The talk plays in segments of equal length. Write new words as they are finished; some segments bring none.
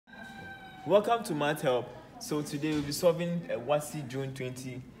Welcome to Math Help. So today we'll be solving a WASSCE June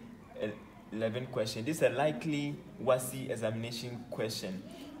 2011 question. This is a likely WASSCE examination question.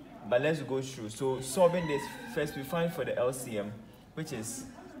 But let's go through. So solving this, first we find for the LCM, which is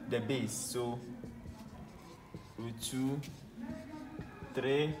the base. So root 2,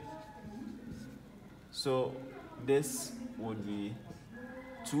 3. So this would be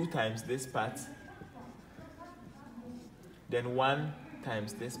 2 times this part, then 1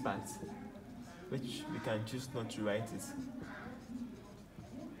 times this part, which we can choose not to write it.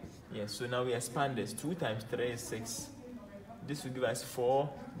 Yes, so now we expand this. 2 times 3 is 6. This will give us 4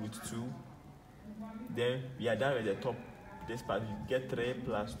 root 2. Then we are done with the top, this part. We get 3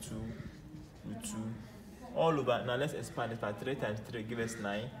 plus 2 root 2 all over. Now let's expand this part. 3 times 3 give us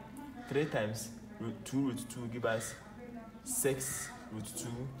 9. 3 times 2 root 2 give us 6 root 2.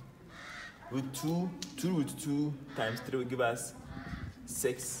 Root 2, 2 root 2 times 3 will give us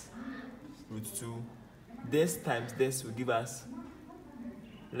 6 root 2. This times this will give us,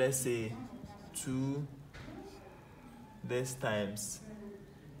 let's say, 2. This times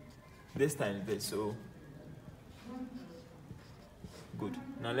this. So good.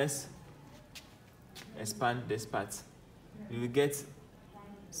 Now let's expand this part. We will get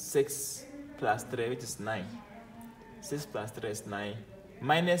 6 plus 3, which is 9. 6 plus 3 is 9.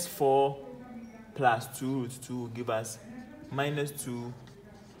 Minus 4 plus 2 root 2 will give us minus 2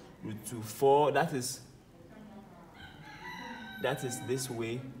 root 2. 4, that is this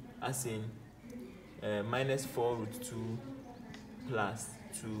way, as in minus 4 root 2 plus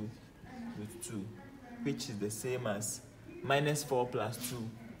 2 root 2, which is the same as minus 4 plus 2,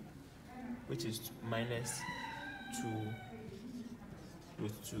 which is minus 2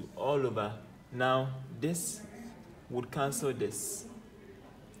 root 2 all over. Now this would cancel this.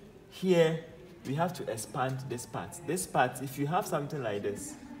 Here we have to expand this part. This part, if you have something like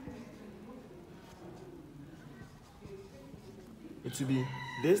this, it will be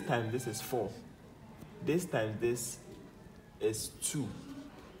this times this is 4. This times this is 2.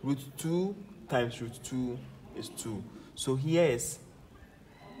 Root 2 times root 2 is 2. So here is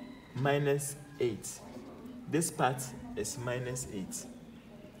minus 8. This part is minus 8.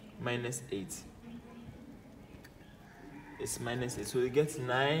 Minus 8. It's minus 8. So you get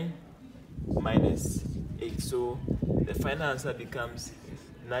 9 minus 8. So the final answer becomes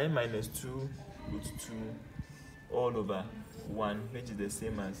 9 minus 2 root 2 all over 1, which is the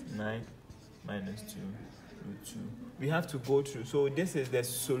same as 9 minus 2 root 2. We have to go through. So this is the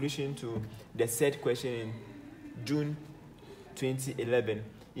solution to the said question in June 2011.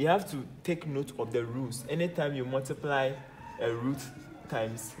 You have to take note of the rules. Anytime you multiply a root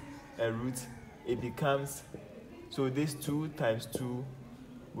times a root, it becomes, so this 2 times 2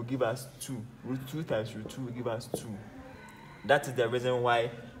 will give us 2. Root 2 times root 2 will give us 2. That is the reason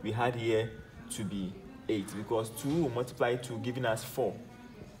why we had here to be 8, because 2 will multiply 2, giving us 4.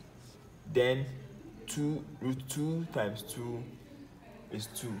 Then root 2 times 2 is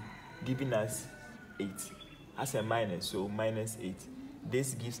 2, giving us 8 as a minus, so minus 8.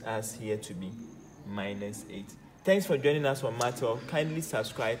 This gives us here to be minus 8. Thanks for joining us on Math Help. Kindly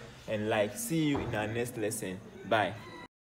subscribe and like. See you in our next lesson. Bye.